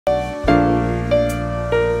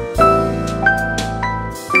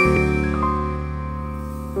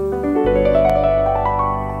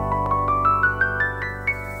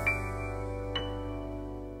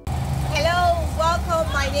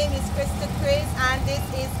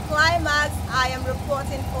This is Climax. I am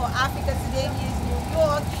reporting for Africa Today News New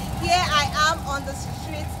York. Here I am on the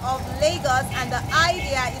streets of Lagos, and the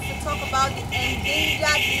idea is to talk about the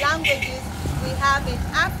endangered languages we have in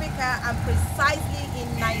Africa and precisely in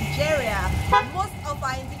Nigeria. Most of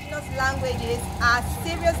our indigenous languages are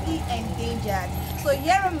seriously endangered. So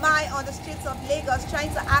here am I on the streets of Lagos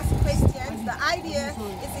trying to ask questions. The idea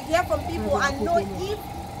is to hear from people and know if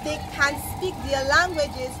they can speak their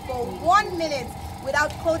languages for 1 minute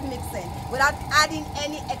without code mixing, without adding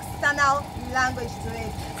any external language to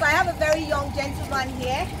it. So I have a very young gentleman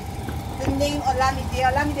here, the name Olamide.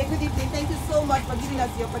 Olamide, good evening. Thank you so much for giving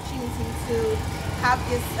us the opportunity to have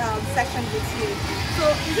this session with you. So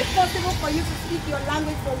is it possible for you to speak your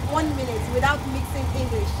language for 1 minute without mixing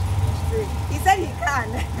English? He said he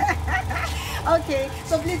can. Okay,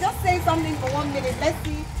 so please just say something for 1 minute. Let's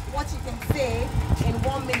see what you can say in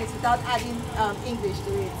 1 minute without adding English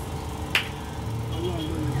to it. You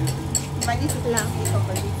might need to speak up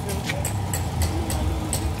a little.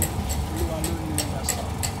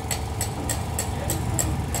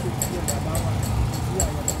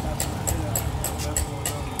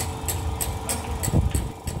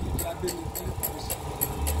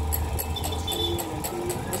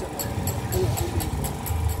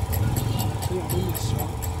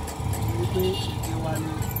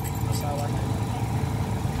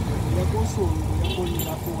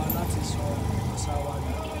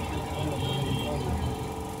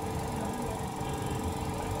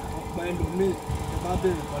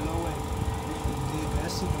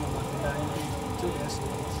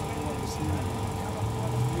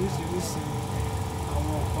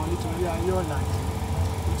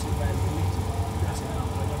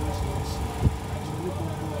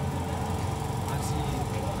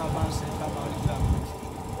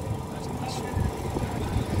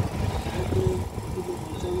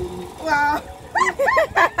 Wow.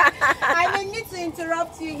 I may need to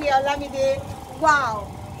interrupt you here, Olamide. Wow.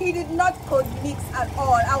 He did not code mix at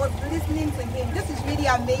all. I was listening to him. This is really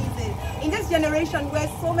amazing. In this generation where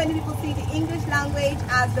so many people see the English language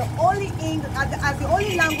as the only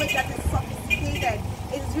language that is sophisticated,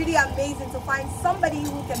 it's really amazing to find somebody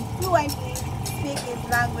who can fluently speak his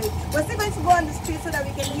language. We're still going to go on the street so that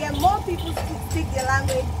we can hear more people speak their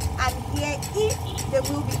language and hear if they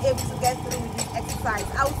will be able to get through with this exercise.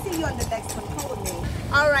 I will see you on the next one. Come with me.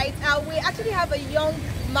 All right, we actually have a young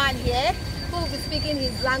man here who will be speaking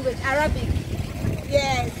his language, Arabic.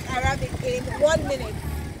 Yes, Arabic in 1 minute.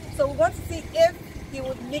 So we want to see if he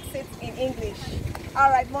would mix it in English.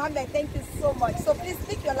 All right, Mohammed, thank you so much. So please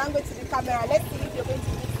speak your language to the camera. Let's see if you're going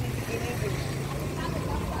to mix it in English.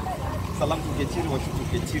 Salam tu kecil, waktu tu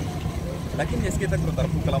kecil. Lakini eske tak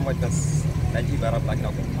tertarpu kalam wajas lagi barat lagi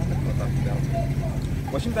aku mata tertarpu barat.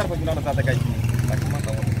 Wasim tar pun nak tata kaji, lagi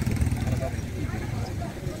mata aku.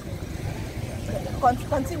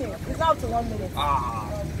 Continue. It's now to 1 minute.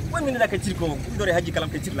 1 minute dah kecil ko. Dore haji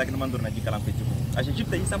kalam kecil lagi naman dor haji kalam kecil ko. Asyik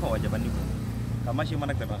cipta isa pa wajah bani ko. Kama sih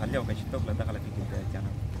mana kerana hal yang kau cipta pelata kalau fikir dia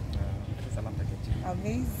jangan. Salam tak kecil.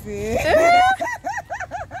 Amazing.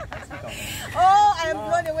 Oh, I am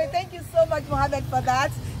blown away. Thank you so much, Mohammed, for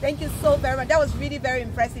that. Thank you so very much. That was really very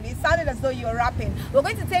impressive. It sounded as though you were rapping. We're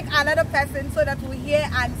going to take another person so that we hear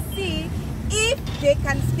and see if they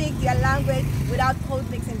can speak their language without code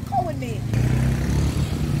mixing. Come with me.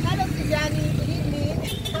 Hello, Tijani. Good evening.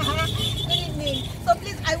 Good evening. So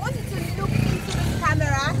please, I want you to look into this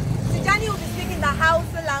camera. Tijani will be speaking the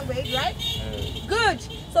Hausa language, right? Good.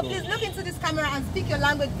 So please look into this camera and speak your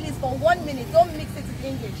language, please, for 1 minute. Don't mix it with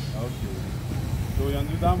English. Okay. So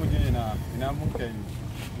yanzu da mu je ina mun kai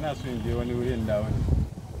ina so in je wani wuri in dawo ne.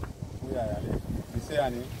 Ko yaya ne? Ki saya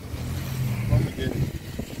ne? Ko mu je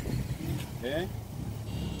ne?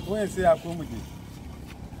 Ko in saya ko mu je?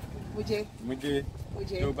 Mu je.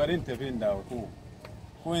 To bari in tafi in dawo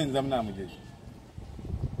ko in zamna mu je.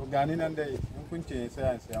 To gani nan dai in kun ce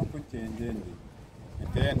saya in kun ce in je ne.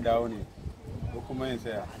 Ta yan dawo ne. Ko kuma in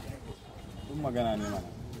saya. Kun magana ne mana.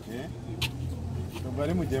 To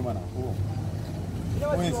bari mu je mana ko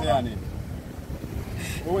in saya ne.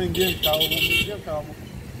 Ko in je kawo mu.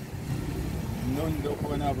 Non da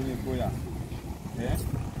ko na abu ne koya.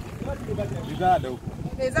 Biza da ku.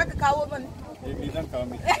 Me za ka kawo mana? Bizan kawo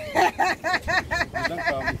miki. Bizan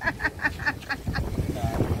kawo miki.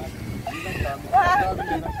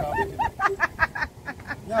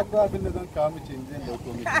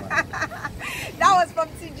 That was from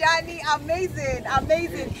Tijani. Amazing,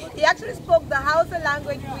 amazing. He actually spoke the Hausa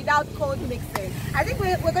language without code mixing. I think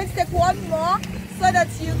we're going to take one more so that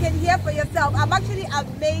you can hear for yourself. I'm actually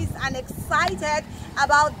amazed and excited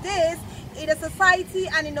about this. in a society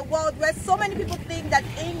and in a world where so many people think that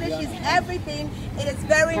English is everything, it is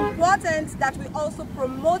very important that we also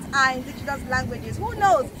promote our indigenous languages. Who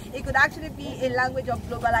knows? It could actually be a language of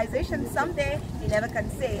globalization someday. You never can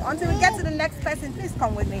say. Until we get to the next person, please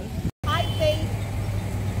come with me. Hi, Faith.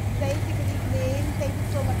 Thank you for this name. Thank you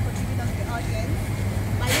so much for giving us the audience.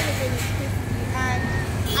 My name is Christy, and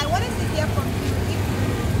I wanted to hear from you if you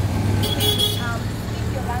speak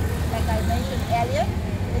your language, like I mentioned earlier,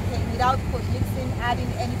 without mixing,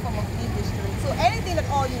 adding any form of English to it. So anything at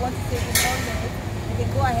all you want to say in 1 minute, you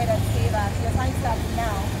can go ahead and say that. Your time starts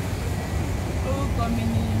now. Oh, coming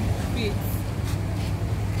Faith.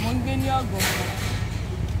 Mongenio Gomo.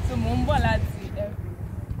 So Mombo Lati every.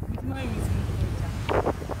 With my reason. No,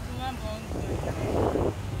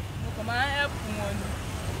 come on, help one.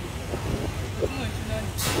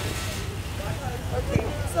 Okay,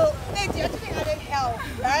 so Faith, you actually added help,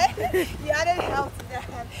 right? You added help to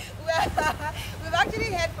that. We've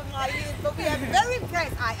actually heard from our youth, but we are very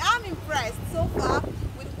impressed. I am impressed so far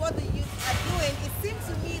with what the youth are doing. It seems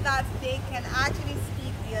to me that they can actually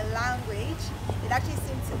speak their language. It actually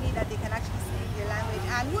seems to me that they can actually speak their language.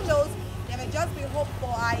 And who knows, there may just be hope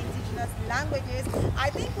for our indigenous languages. I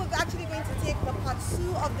think we're actually going to take the part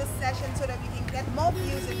 2 of this session so that we can get more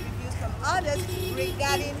views and reviews from others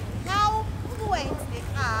regarding how fluent they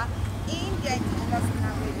are in their indigenous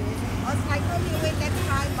languages. Until I come your way next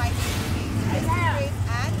time, my name is Christy Chris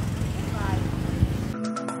and